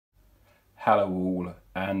Hello all,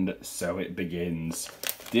 and so it begins.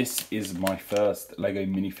 This is my first LEGO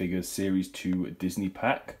minifigures Series 2 Disney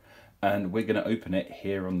pack, and we're going to open it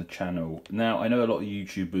here on the channel. Now, I know a lot of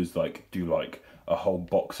YouTubers do a whole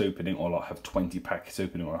box opening, or have 20 packets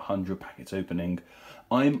opening, or 100 packets opening.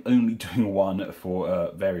 I'm only doing one for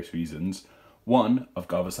various reasons. One, I've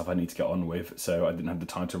got other stuff I need to get on with, so I didn't have the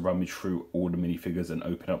time to rummage through all the minifigures and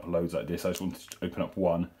open up loads like this. I just wanted to open up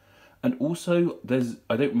one. And also,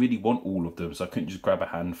 I don't really want all of them, so I couldn't just grab a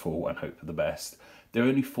handful and hope for the best. There are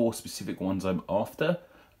only 4 specific ones I'm after.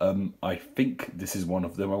 I think this is one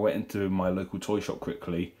of them. I went into my local toy shop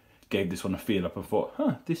quickly, gave this one a feel up and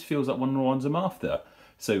thought, this feels like one of the ones I'm after.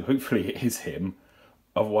 So hopefully it is him.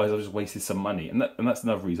 Otherwise, I've just wasted some money. And that's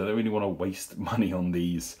another reason. I don't really want to waste money on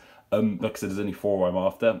these. Like I said, there's only 4 I'm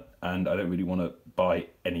after, and I don't really want to buy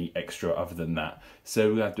any extra other than that.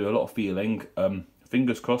 So we have to do a lot of feeling.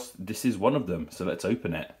 Fingers crossed this is one of them, so let's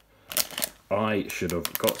open it. I should have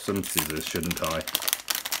got some scissors, shouldn't I?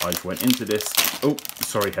 I just went into this. Oh,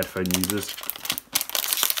 sorry, headphone users.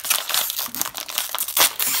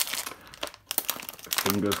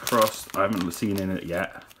 Fingers crossed. I haven't seen in it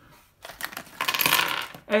yet.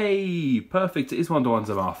 Hey, perfect. It is one of the ones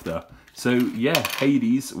I'm after. So yeah,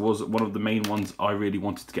 Hades was one of the main ones I really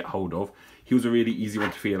wanted to get hold of. He was a really easy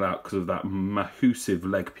one to feel out because of that massive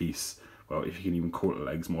leg piece. Well, if you can even call it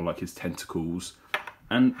legs, more like his tentacles.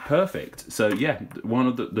 And perfect. So yeah, one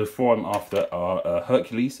of the 4 I'm after are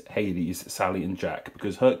Hercules, Hades, Sally and Jack.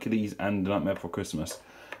 Because Hercules and Nightmare Before Christmas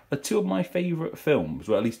are 2 of my favourite films.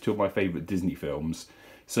 Well, at least 2 of my favourite Disney films.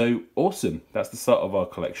 So awesome. That's the start of our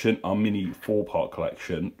collection, our mini 4-part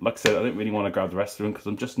collection. Like I said, I don't really want to grab the rest of them because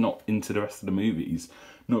I'm just not into the rest of the movies.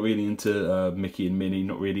 Not really into Mickey and Minnie,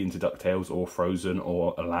 not really into DuckTales or Frozen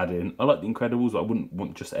or Aladdin. I like The Incredibles, but I wouldn't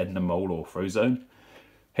want just Ed and the Mole or Frozone.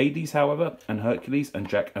 Hades, however, and Hercules and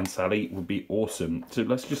Jack and Sally would be awesome. So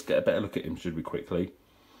let's just get a better look at him, should we, quickly.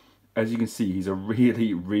 As you can see, he's a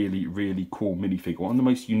really, really, really cool minifigure. One of the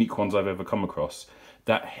most unique ones I've ever come across.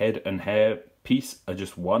 That head and hair piece are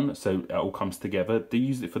just one, so it all comes together. They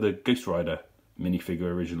used it for the Ghost Rider minifigure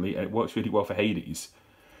originally, and it works really well for Hades.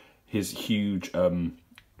 His huge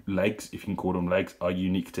legs, if you can call them legs, are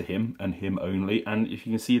unique to him and him only. And if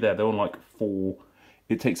you can see there, they're on like 4,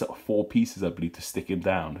 it takes up 4 pieces, I believe, to stick him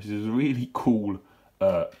down. This is a really cool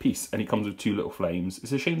piece, and he comes with 2 little flames.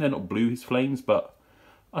 It's a shame they're not blue, his flames, but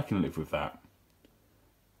I can live with that.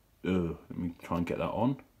 Let me try and get that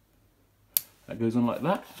on. That goes on like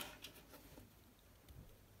that.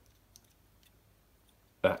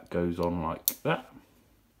 That goes on like that.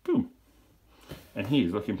 Boom. And he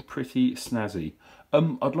is looking pretty snazzy.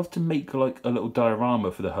 I'd love to make like a little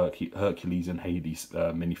diorama for the Hercules and Hades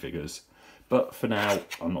minifigures. But for now,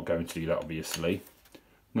 I'm not going to do that, obviously.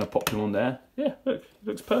 I'm going to pop him on there. Yeah, look, it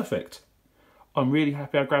looks perfect. I'm really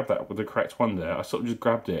happy I grabbed that with the correct one there. I sort of just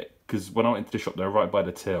grabbed it because when I went to the shop, they were right by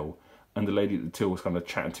the till. And the lady at the till was kind of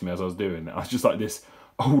chatting to me as I was doing it. I was just like this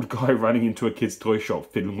old guy running into a kid's toy shop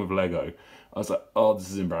fiddling with Lego. I was like, oh,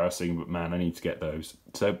 this is embarrassing, but man, I need to get those.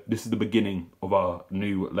 So this is the beginning of our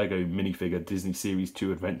new LEGO minifigure Disney Series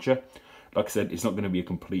 2 adventure. Like I said, it's not going to be a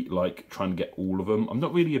complete, trying to get all of them. I'm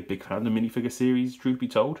not really a big fan of the minifigure series, truth be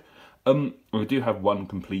told. We do have one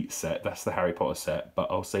complete set. That's the Harry Potter set,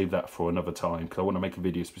 but I'll save that for another time because I want to make a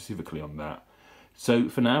video specifically on that. So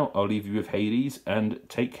for now, I'll leave you with Hades and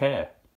take care.